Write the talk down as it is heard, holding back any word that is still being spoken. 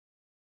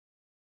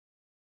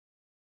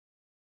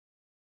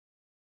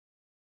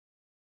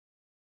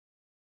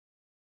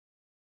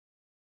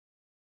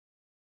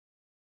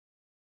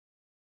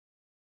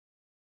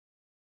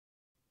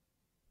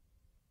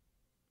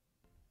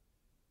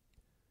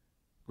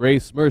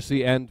Grace,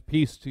 mercy, and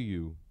peace to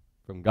you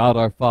from God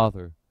our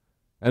Father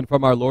and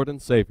from our Lord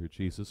and Savior,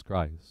 Jesus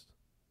Christ.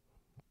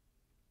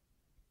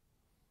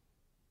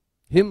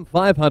 Hymn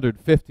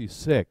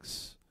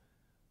 556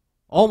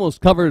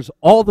 almost covers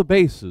all the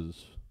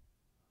bases.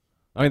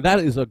 I mean, that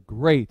is a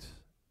great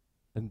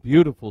and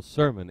beautiful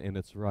sermon in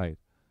its right.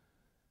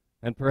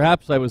 And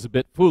perhaps I was a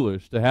bit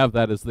foolish to have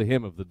that as the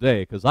hymn of the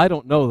day, because I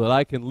don't know that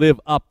I can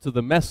live up to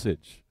the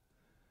message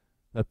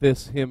that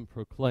this hymn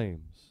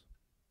proclaims.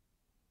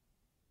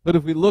 But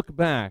if we look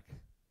back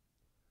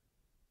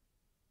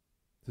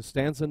to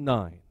stanza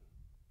 9,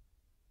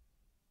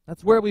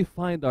 that's where we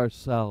find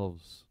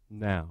ourselves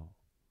now,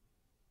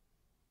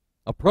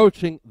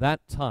 approaching that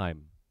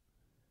time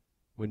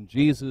when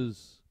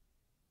Jesus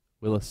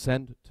will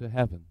ascend to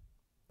heaven,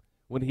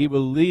 when he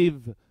will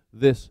leave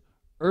this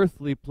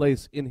earthly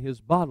place in his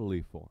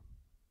bodily form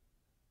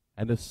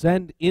and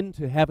ascend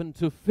into heaven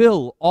to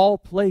fill all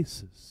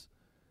places,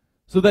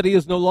 so that he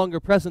is no longer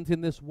present in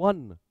this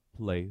one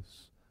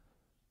place,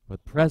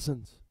 but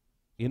present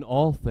in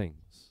all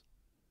things,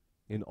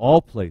 in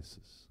all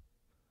places,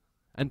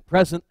 and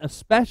present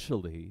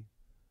especially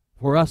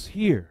for us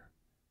here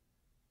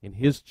in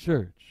his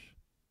church,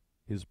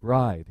 his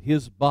bride,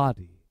 his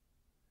body,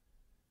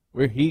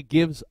 where he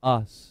gives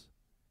us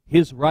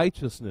his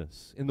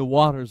righteousness in the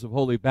waters of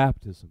holy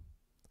baptism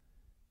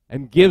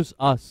and gives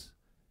us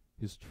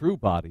his true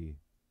body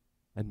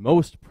and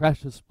most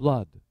precious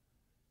blood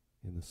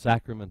in the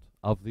sacrament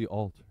of the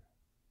altar.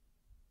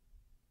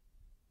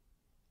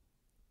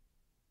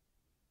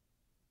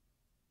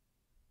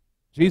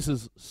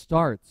 Jesus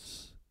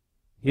starts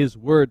his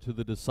word to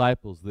the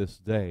disciples this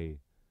day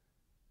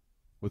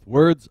with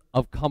words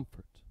of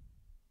comfort.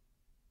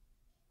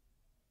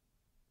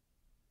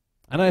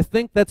 And I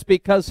think that's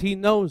because he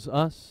knows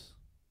us.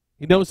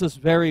 He knows us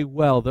very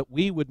well, that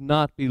we would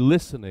not be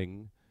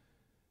listening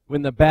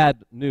when the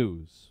bad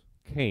news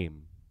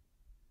came.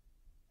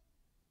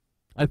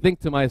 I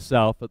think to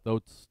myself at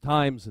those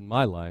times in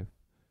my life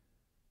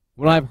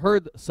when I've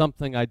heard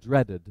something I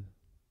dreaded,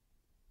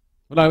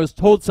 when I was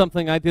told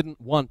something I didn't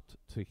want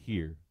to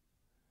hear,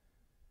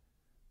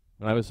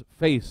 when I was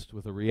faced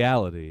with a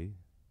reality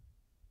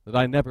that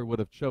I never would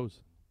have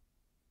chosen.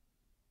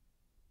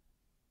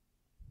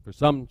 For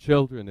some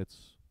children,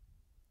 it's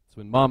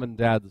when mom and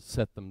dad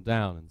set them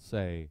down and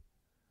say,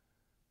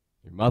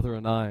 your mother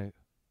and I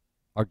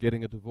are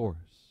getting a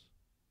divorce.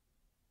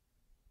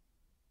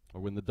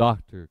 Or when the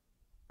doctor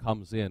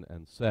comes in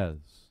and says,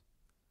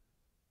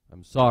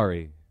 I'm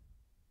sorry,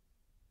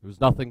 there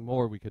was nothing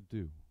more we could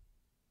do.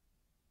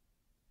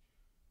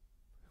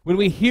 When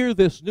we hear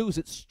this news,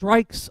 it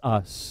strikes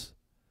us.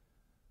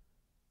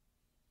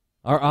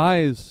 Our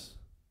eyes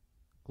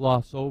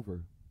gloss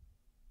over.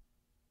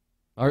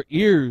 Our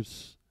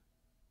ears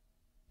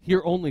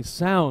hear only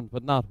sound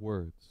but not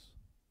words.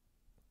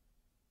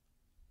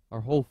 Our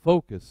whole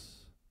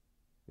focus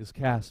is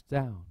cast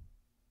down.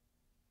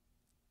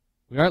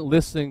 We aren't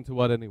listening to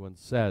what anyone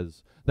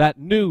says. That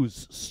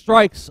news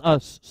strikes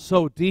us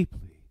so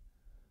deeply,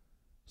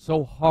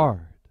 so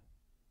hard,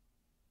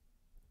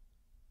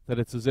 that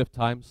it's as if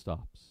time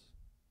stops.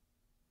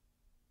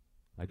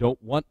 I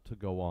don't want to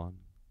go on.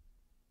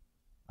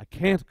 I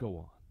can't go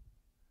on.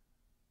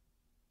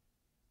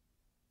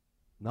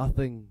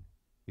 Nothing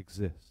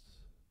exists.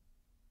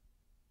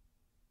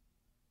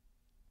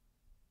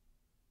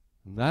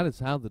 And that is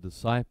how the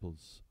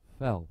disciples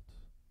felt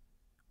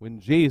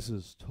when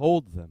Jesus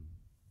told them,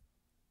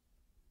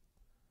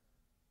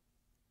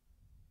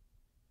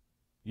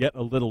 yet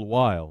a little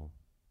while,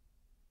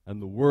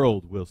 and the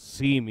world will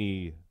see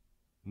me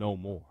no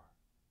more.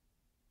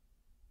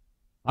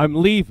 I'm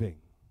leaving.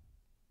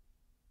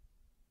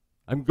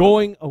 I'm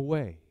going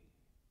away.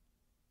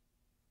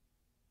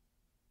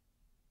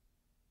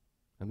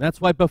 And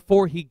that's why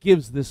before he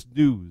gives this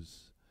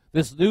news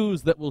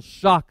that will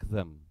shock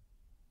them,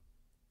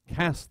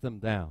 cast them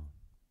down,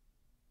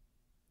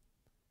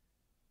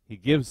 he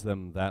gives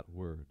them that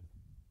word.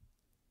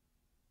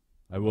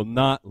 I will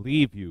not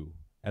leave you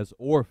as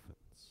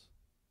orphans.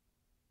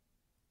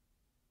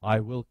 I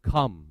will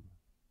come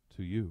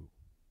to you.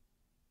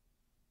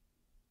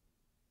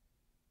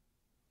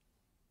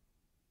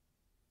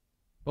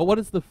 But what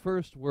is the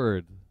first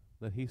word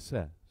that he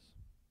says?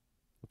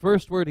 The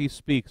first word he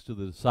speaks to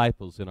the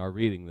disciples in our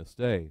reading this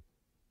day.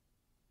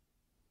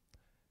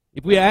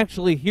 If we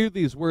actually hear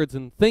these words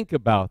and think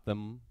about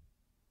them,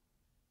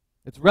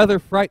 it's rather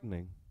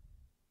frightening.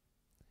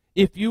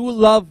 If you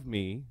love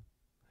me,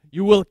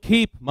 you will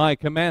keep my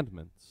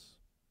commandments.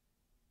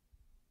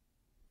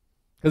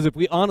 Because if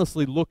we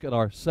honestly look at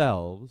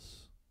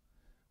ourselves,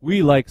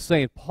 we, like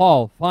St.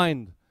 Paul,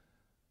 find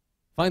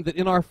that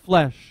in our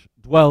flesh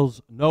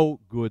dwells no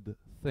good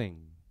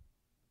thing.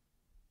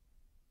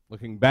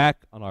 Looking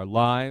back on our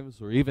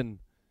lives, or even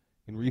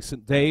in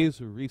recent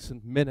days or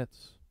recent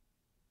minutes,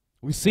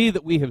 we see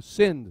that we have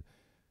sinned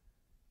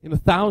in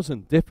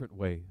 1,000 different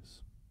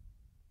ways.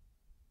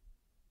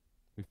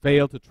 We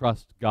fail to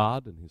trust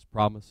God and his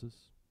promises.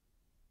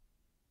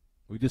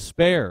 We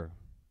despair.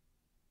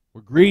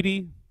 We're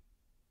greedy.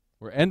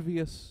 We're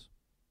envious.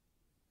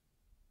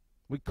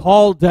 We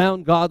call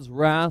down God's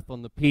wrath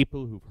on the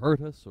people who've hurt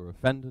us or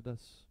offended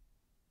us.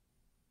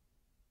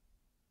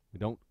 We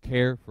don't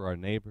care for our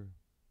neighbor.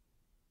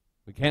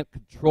 We can't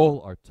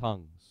control our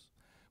tongues.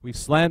 We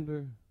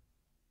slander.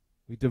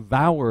 We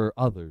devour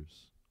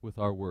others with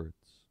our words.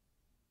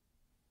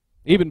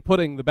 Even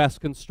putting the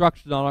best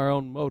construction on our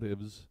own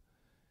motives,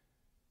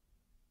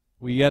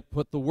 we yet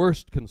put the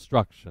worst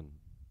construction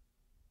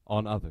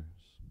on others.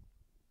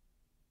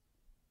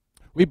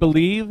 We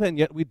believe, and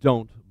yet we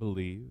don't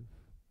believe.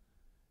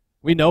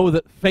 We know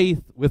that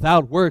faith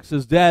without works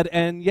is dead,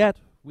 and yet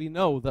we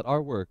know that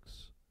our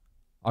works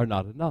are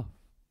not enough.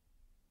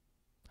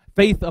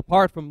 Faith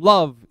apart from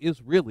love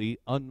is really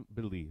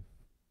unbelief.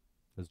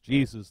 As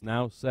Jesus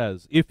now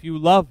says, if you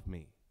love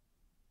me,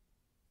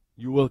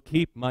 you will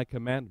keep my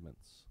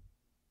commandments.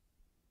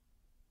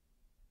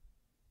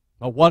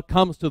 But what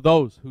comes to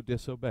those who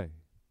disobey?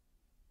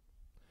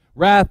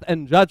 Wrath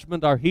and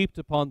judgment are heaped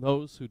upon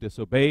those who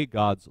disobey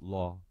God's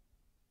law.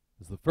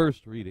 Is the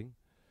first reading.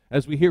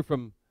 As we hear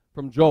from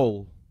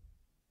Joel,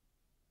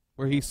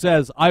 where he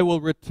says, I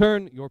will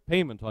return your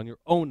payment on your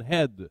own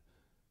head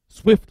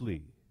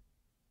swiftly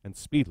and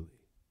speedily.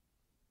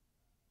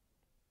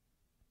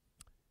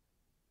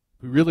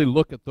 If we really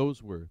look at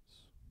those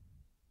words,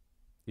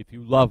 if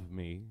you love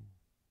me,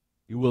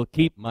 you will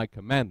keep my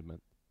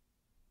commandment.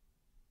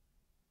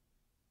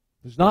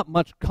 There's not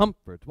much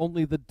comfort,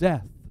 only the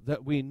death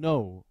that we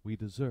know we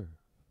deserve.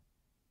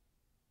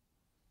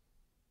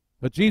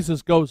 But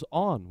Jesus goes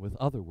on with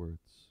other words.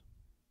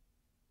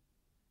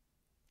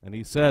 And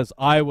he says,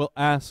 I will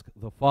ask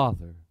the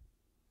Father.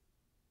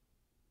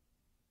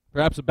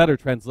 Perhaps a better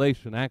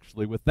translation,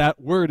 actually, with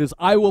that word is,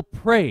 I will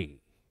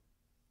pray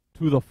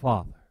to the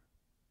Father,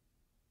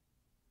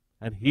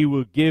 and he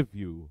will give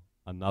you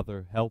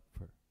another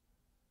helper,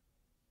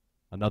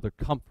 another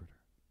comforter,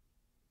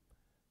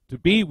 to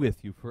be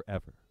with you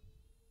forever.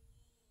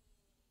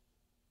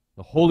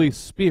 The Holy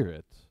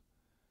Spirit,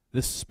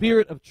 the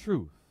Spirit of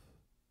truth,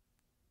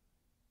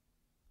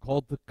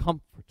 called the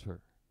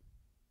Comforter.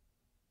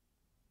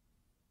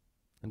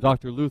 And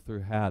Dr.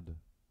 Luther had,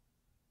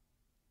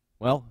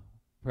 well,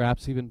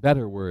 perhaps even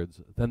better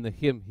words than the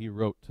hymn he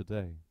wrote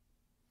today.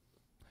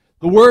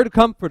 The word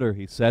comforter,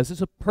 he says,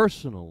 is a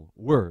personal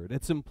word.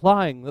 It's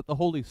implying that the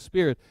Holy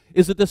Spirit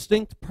is a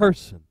distinct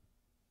person.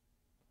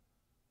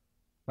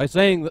 By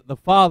saying that the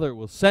Father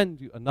will send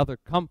you another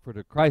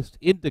comforter, Christ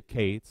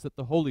indicates that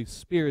the Holy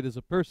Spirit is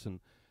a person,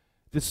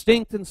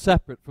 distinct and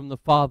separate from the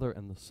Father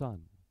and the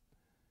Son.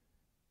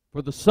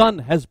 For the Son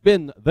has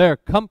been their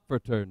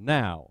comforter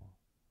now.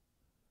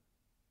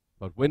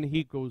 But when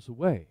he goes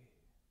away,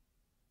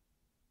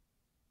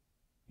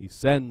 he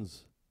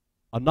sends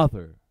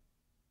another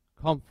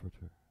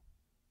comforter.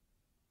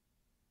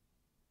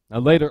 Now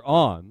later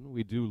on,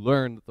 we do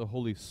learn that the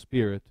Holy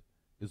Spirit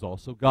is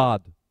also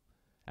God,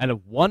 and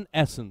of one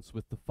essence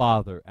with the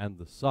Father and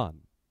the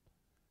Son.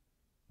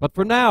 But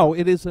for now,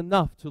 it is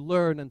enough to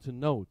learn and to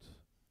note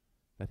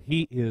that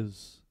he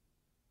is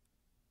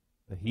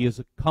a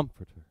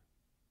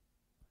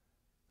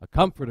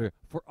comforter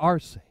for our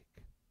sake.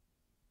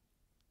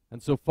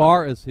 And so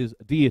far as his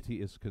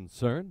deity is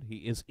concerned, he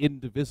is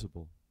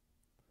indivisible,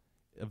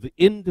 of the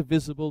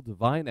indivisible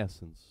divine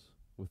essence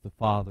with the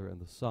Father and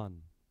the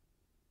Son.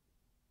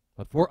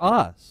 But for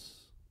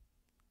us,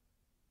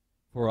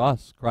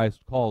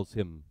 Christ calls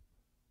him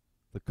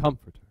the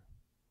Comforter.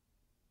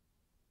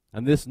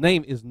 And this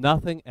name is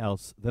nothing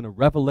else than a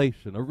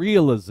revelation, a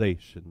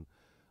realization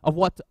of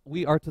what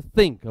we are to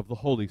think of the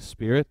Holy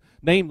Spirit,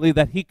 namely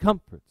that he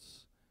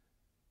comforts,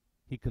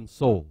 he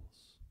consoles.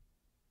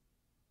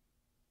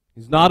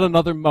 He's not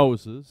another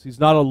Moses. He's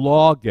not a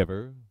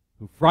lawgiver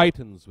who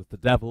frightens with the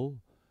devil,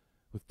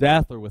 with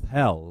death, or with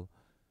hell.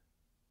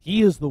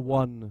 He is the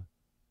one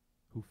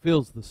who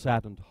fills the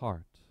saddened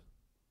heart,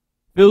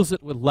 fills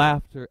it with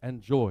laughter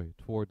and joy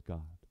toward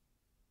God.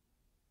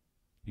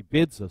 He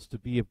bids us to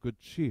be of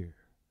good cheer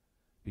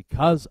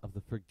because of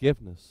the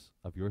forgiveness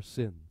of your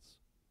sins.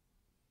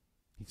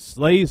 He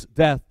slays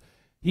death.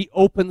 He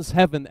opens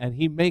heaven, and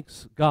he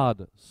makes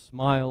God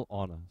smile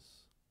on us.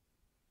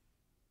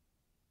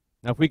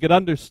 Now, if we could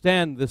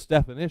understand this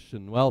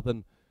definition, well,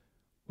 then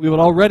we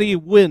would already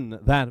win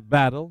that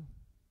battle,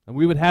 and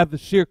we would have the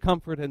sheer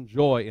comfort and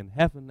joy in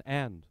heaven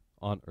and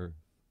on earth.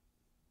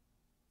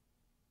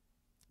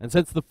 And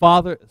since the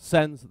Father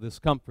sends this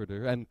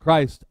Comforter, and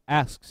Christ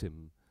asks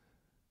him,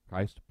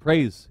 Christ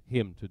prays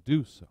him to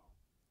do so,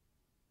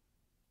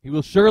 he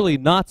will surely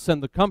not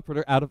send the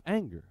Comforter out of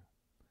anger.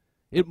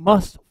 It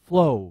must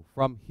flow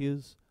from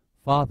his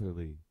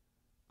fatherly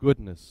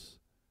goodness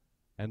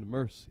and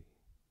mercy.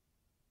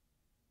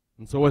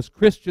 And so as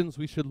Christians,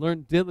 we should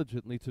learn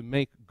diligently to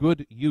make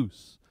good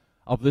use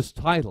of this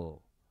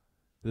title,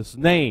 this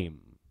name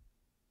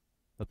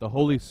that the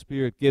Holy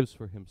Spirit gives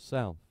for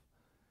himself,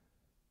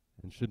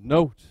 and should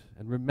note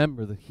and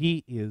remember that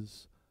he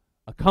is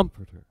a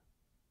comforter.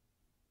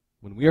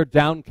 When we are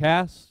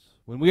downcast,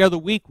 when we are the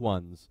weak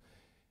ones,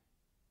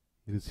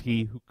 it is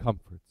he who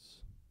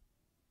comforts.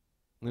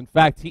 And in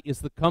fact, he is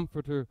the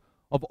comforter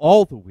of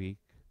all the weak,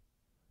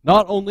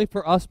 not only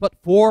for us, but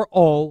for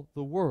all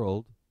the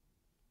world.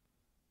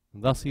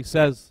 And thus he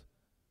says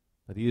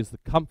that he is the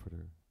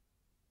Comforter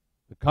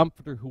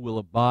who will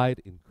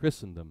abide in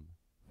Christendom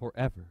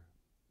forever.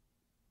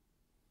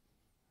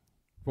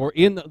 For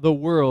in the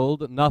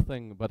world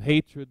nothing but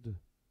hatred,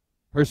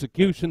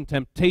 persecution,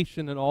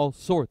 temptation, and all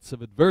sorts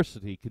of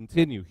adversity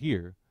continue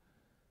here.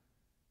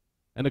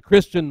 And a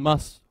Christian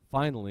must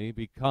finally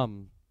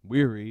become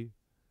weary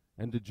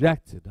and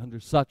dejected under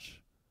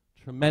such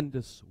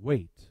tremendous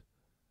weight,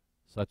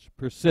 such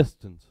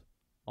persistent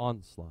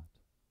onslaught.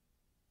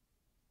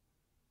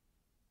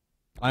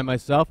 I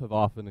myself have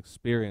often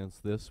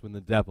experienced this when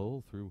the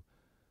devil, through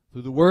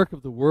the work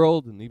of the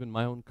world and even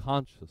my own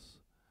conscience,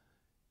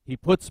 he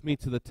puts me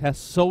to the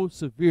test so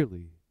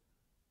severely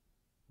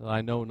that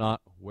I know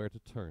not where to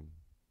turn.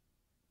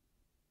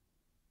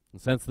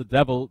 And since the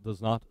devil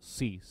does not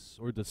cease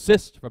or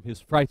desist from his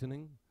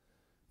frightening,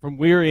 from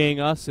wearying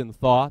us in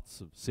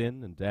thoughts of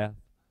sin and death,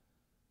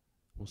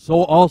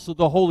 so also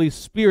the Holy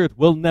Spirit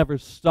will never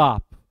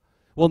stop,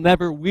 will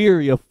never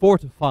weary of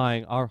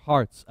fortifying our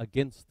hearts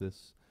against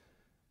this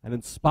and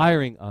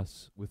inspiring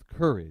us with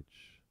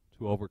courage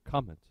to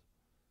overcome it,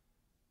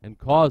 and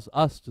cause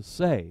us to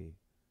say,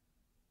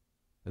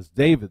 as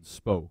David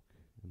spoke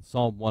in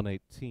Psalm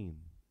 118,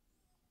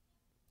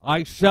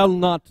 I shall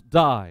not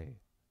die,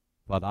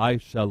 but I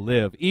shall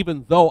live,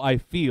 even though I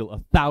feel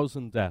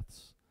 1,000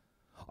 deaths.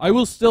 I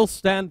will still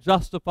stand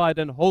justified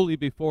and holy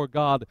before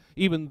God,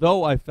 even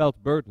though I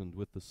felt burdened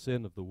with the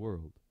sin of the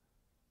world.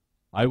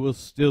 I will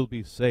still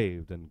be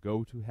saved and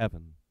go to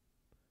heaven,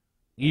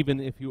 even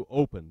if you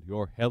opened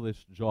your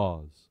hellish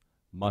jaws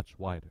much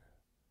wider.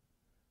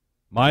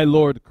 My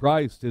Lord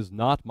Christ is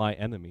not my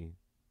enemy.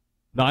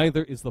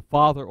 Neither is the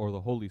Father or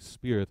the Holy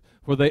Spirit,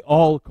 for they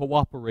all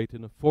cooperate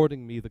in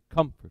affording me the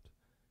comfort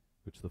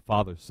which the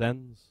Father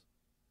sends,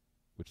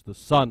 which the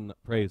Son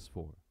prays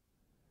for,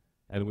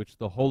 and which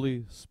the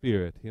Holy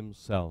Spirit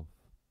himself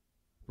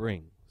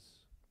brings.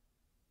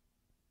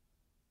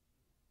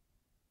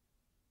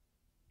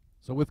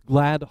 So with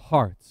glad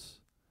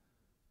hearts,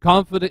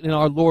 confident in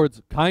our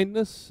Lord's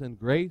kindness and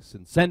grace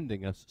in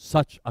sending us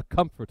such a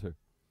Comforter,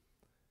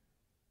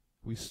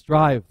 we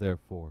strive,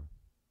 therefore,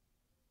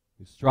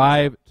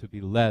 to be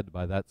led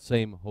by that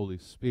same Holy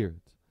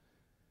Spirit,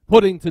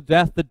 putting to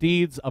death the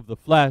deeds of the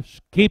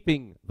flesh,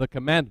 keeping the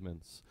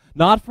commandments,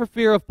 not for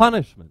fear of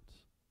punishment,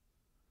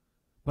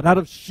 but out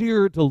of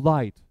sheer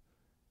delight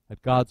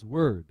at God's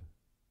word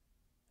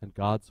and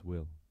God's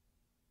will.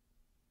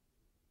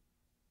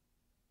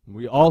 And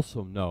we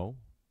also know,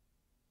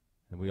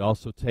 and we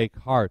also take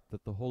heart,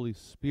 that the Holy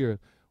Spirit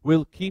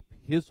will keep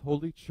his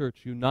holy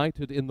church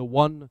united in the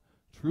one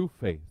true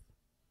faith,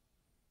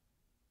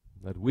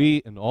 that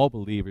we and all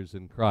believers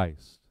in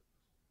Christ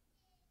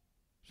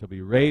shall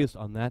be raised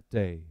on that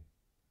day,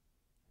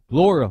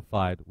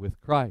 glorified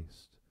with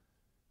Christ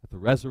at the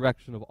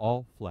resurrection of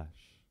all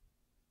flesh,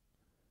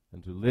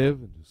 and to live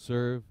and to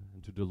serve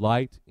and to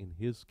delight in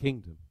his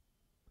kingdom,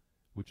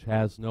 which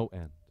has no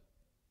end.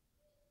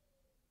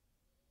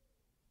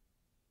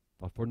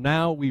 But for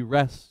now we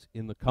rest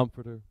in the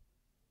Comforter,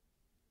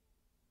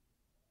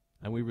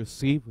 and we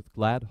receive with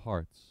glad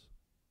hearts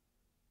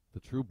the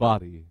true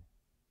body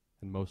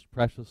and most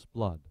precious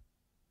blood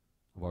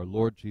of our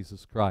Lord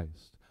Jesus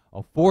Christ,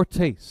 a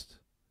foretaste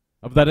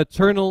of that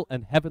eternal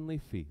and heavenly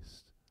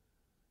feast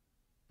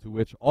to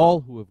which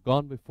all who have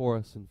gone before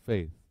us in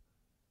faith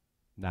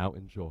now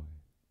enjoy.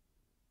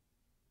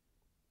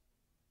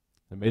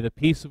 And may the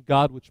peace of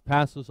God, which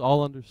passes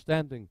all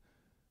understanding,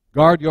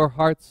 guard your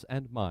hearts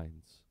and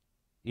minds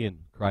in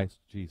Christ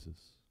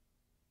Jesus.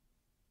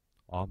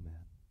 Amen.